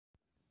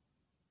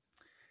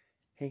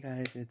Hey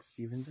guys, it's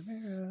Steven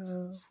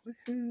Zamero.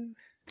 Woohoo!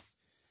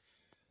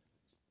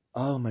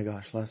 Oh my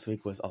gosh, last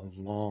week was a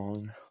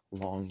long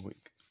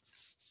week.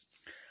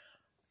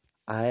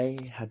 I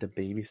had to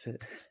babysit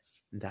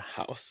the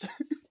house.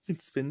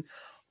 It's been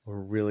a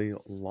really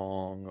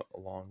long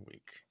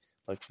week.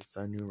 Like, it's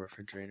a new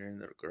refrigerator in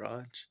the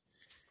garage.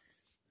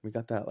 We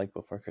got that like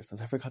before Christmas.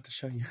 I forgot to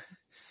show you.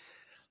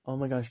 Oh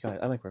my gosh, guys,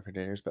 I like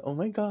refrigerators, but oh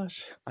my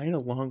gosh, I had a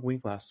long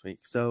week last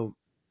week. So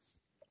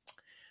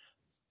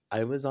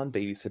I was on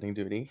babysitting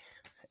duty,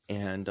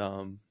 and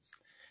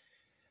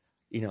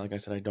like I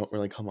said, I don't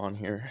really come on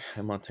here.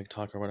 I'm on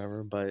TikTok or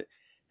whatever, but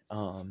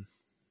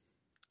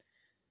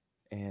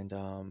it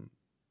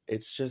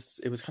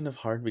was kind of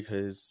hard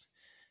because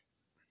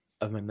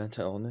of my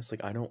mental illness.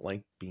 Like, I don't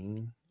like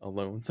being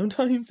alone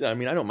sometimes. I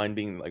mean, I don't mind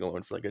being like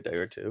alone for like a day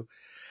or two,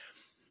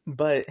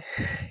 but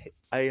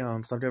I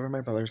slept over at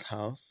my brother's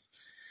house,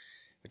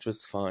 which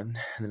was fun.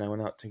 And then I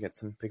went out to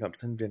pick up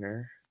some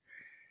dinner,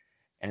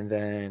 and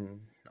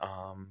then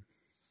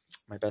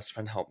my best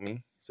friend helped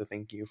me, so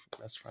thank you,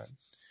 best friend.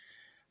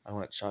 I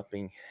went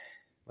shopping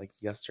like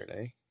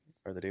yesterday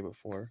or the day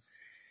before.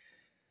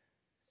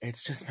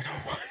 It's just been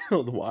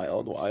a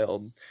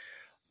wild,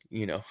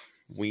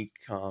 week.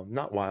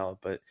 Not wild,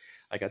 but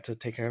I got to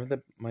take care of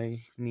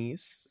my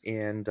niece,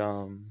 and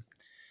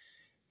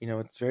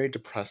it's very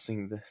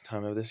depressing the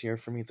time of this year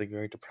for me. It's like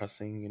very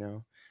depressing.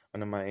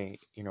 One of my,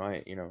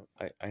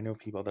 I know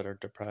people that are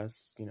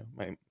depressed.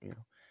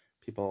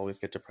 People always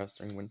get depressed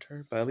during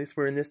winter, but at least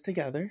we're in this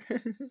together.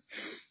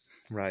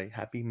 Right.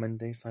 Happy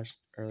Monday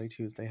 / early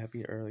Tuesday.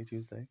 Happy early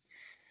Tuesday.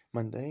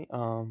 Monday.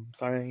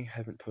 Sorry I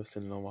haven't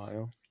posted in a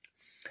while.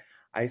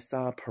 I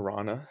saw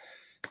Piranha,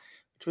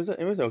 which was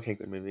it was an okay,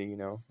 good movie.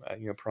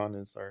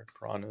 Piranhas are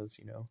piranhas.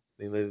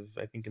 They live,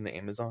 I think, in the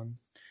Amazon,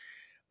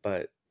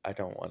 but I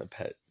don't want to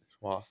pet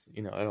wasp.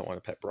 I don't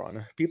want to pet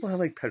piranha. People have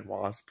like pet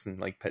wasps and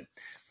like pet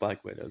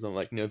black widows. I'm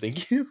like, no,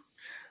 thank you.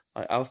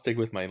 I'll stick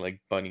with my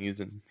like bunnies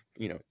and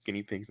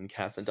guinea pigs and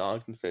cats and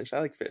dogs and fish. I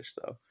like fish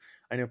though.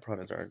 I know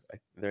piranhas are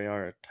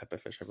a type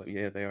of fish. I believe,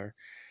 yeah, they are.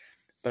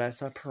 But I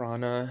saw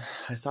Piranha.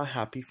 I saw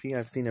Happy Feet.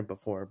 I've seen it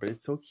before, but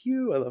it's so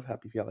cute. I love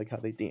Happy Feet. I like how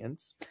they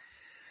dance.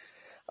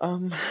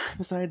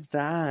 Besides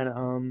that,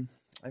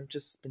 I've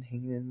just been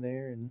hanging in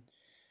there, and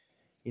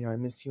I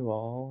miss you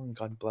all, and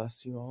God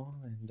bless you all,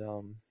 and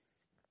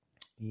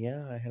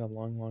yeah, I had a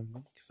long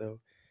week. So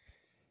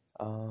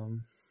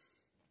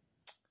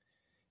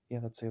yeah,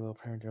 let's say a little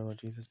prayer. Dear Lord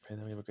Jesus, pray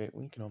that we have a great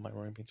week, and all my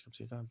roaring pains come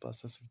to you, God.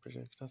 Bless us and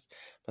protect us.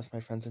 Bless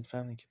my friends and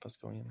family. Keep us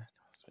going in that.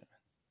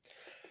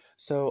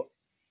 So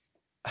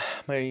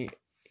my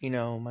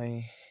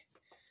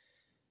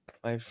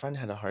friend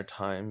had a hard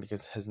time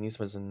because his niece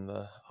was in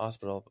the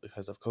hospital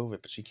because of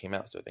COVID, but she came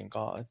out, so thank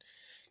God.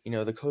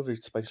 The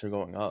COVID spikes are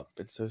going up.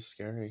 It's so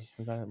scary.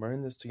 We're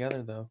in this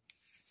together, though.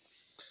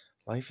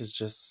 Life is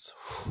just,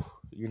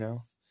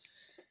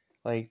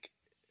 like,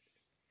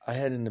 I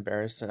have an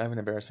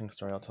embarrassing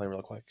story I'll tell you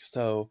real quick.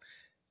 So,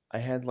 I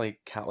had, like,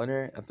 cat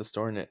litter at the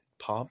store, and it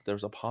popped. There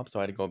was a pop, so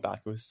I had to go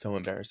back. It was so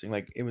embarrassing.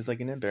 Like, it was,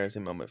 like, an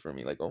embarrassing moment for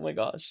me. Like, oh my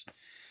gosh.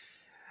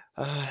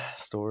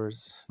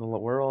 Stores. The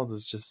world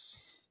is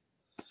just...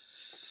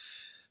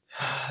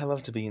 I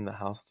love to be in the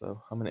house,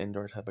 though. I'm an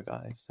indoor type of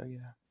guy, so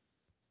yeah.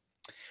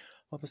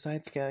 Well,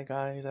 besides, guys,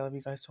 I love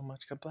you guys so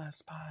much. God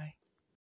bless. Bye.